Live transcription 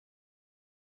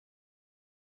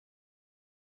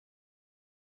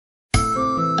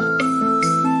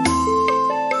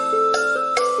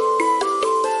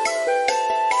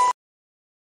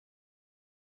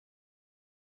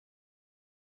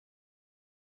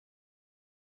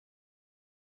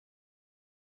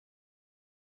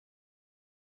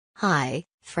Hi,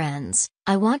 friends,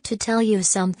 I want to tell you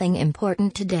something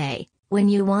important today. When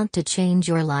you want to change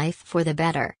your life for the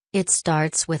better, it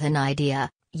starts with an idea,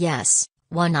 yes,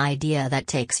 one idea that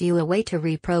takes you away to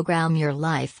reprogram your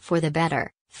life for the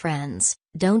better. Friends,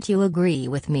 don't you agree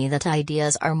with me that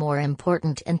ideas are more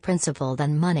important in principle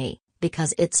than money,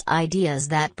 because it's ideas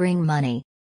that bring money?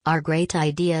 Our great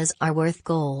ideas are worth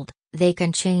gold, they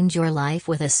can change your life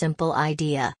with a simple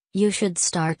idea. You should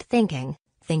start thinking.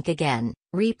 Think again,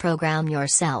 reprogram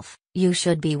yourself. You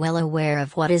should be well aware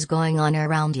of what is going on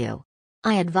around you.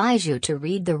 I advise you to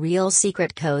read the Real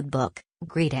Secret Code book.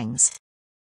 Greetings.